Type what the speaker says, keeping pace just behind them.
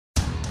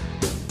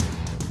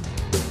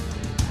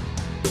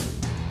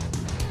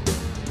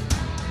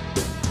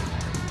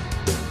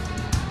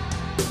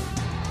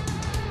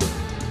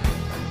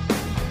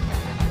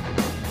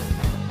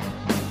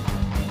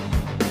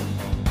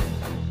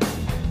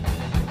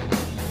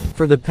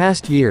For the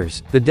past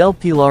years, the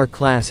Pilar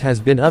class has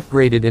been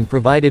upgraded and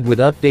provided with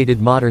updated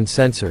modern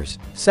sensors,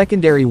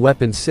 secondary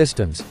weapons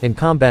systems, and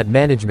combat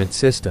management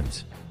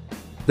systems.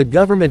 The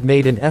government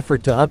made an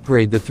effort to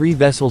upgrade the three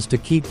vessels to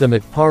keep them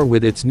at par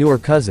with its newer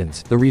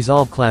cousins, the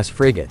Resolve-class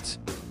frigates.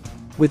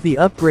 With the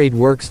upgrade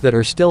works that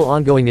are still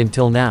ongoing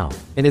until now,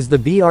 and as the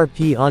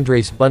BRP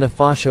Andres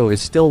Bonifacio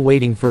is still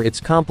waiting for its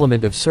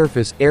complement of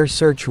surface air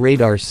search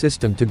radar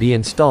system to be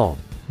installed,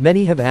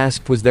 many have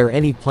asked, was there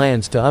any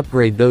plans to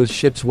upgrade those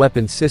ships'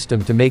 weapons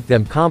system to make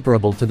them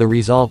comparable to the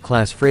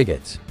Resolve-class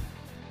frigates?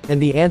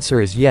 And the answer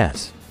is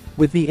yes.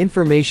 With the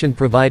information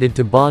provided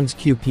to Bonds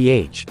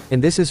QPH,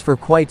 and this is for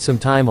quite some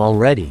time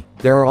already,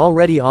 there are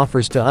already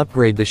offers to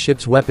upgrade the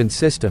ship's weapons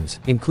systems,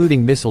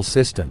 including missile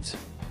systems.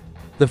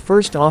 The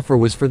first offer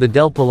was for the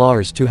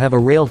Pilars to have a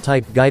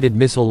rail-type guided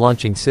missile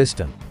launching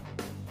system.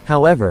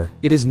 However,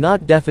 it is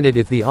not definite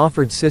if the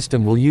offered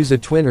system will use a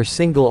twin or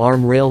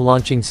single-arm rail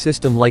launching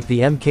system like the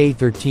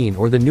Mk-13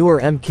 or the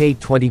newer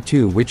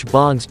Mk-22, which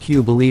Bonds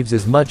Q believes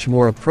is much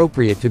more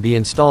appropriate to be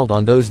installed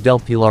on those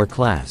Pilar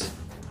class.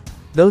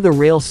 Though the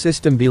rail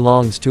system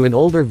belongs to an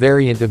older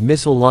variant of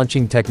missile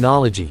launching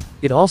technology,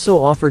 it also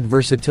offered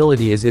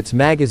versatility as its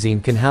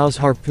magazine can house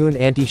harpoon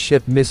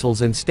anti-ship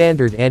missiles and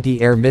standard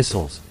anti-air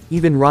missiles,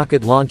 even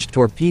rocket-launched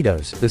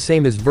torpedoes, the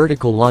same as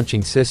vertical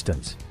launching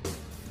systems.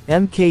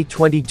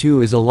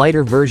 Mk-22 is a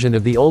lighter version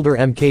of the older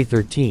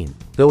Mk-13,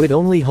 though it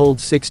only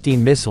holds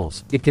 16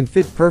 missiles, it can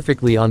fit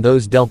perfectly on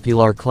those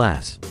Pilar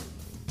class.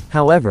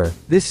 However,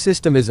 this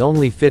system is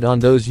only fit on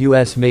those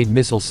US-made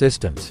missile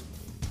systems.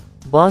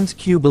 Bonds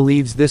Q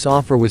believes this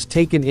offer was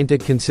taken into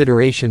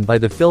consideration by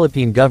the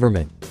Philippine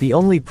government. The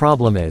only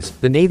problem is,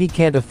 the Navy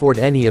can't afford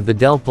any of the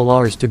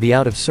Pilars to be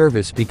out of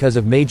service because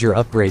of major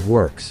upgrade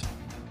works.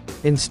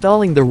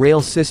 Installing the rail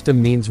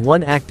system means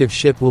one active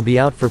ship will be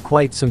out for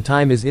quite some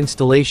time, as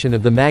installation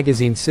of the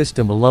magazine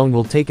system alone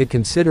will take a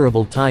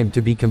considerable time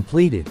to be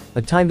completed,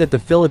 a time that the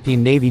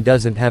Philippine Navy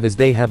doesn't have as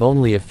they have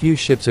only a few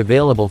ships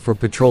available for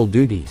patrol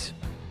duties.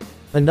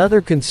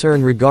 Another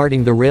concern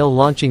regarding the rail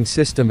launching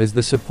system is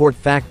the support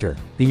factor.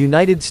 The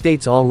United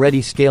States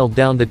already scaled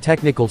down the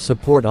technical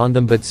support on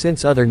them, but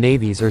since other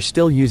navies are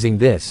still using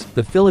this,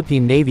 the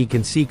Philippine Navy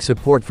can seek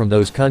support from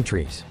those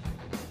countries.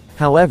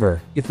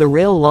 However, if the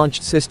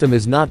rail-launched system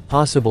is not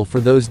possible for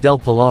those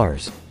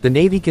Pilars, the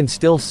Navy can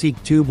still seek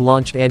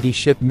tube-launched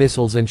anti-ship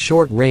missiles and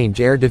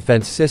short-range air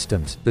defense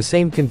systems, the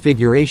same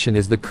configuration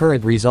as the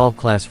current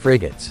Resolve-class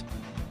frigates.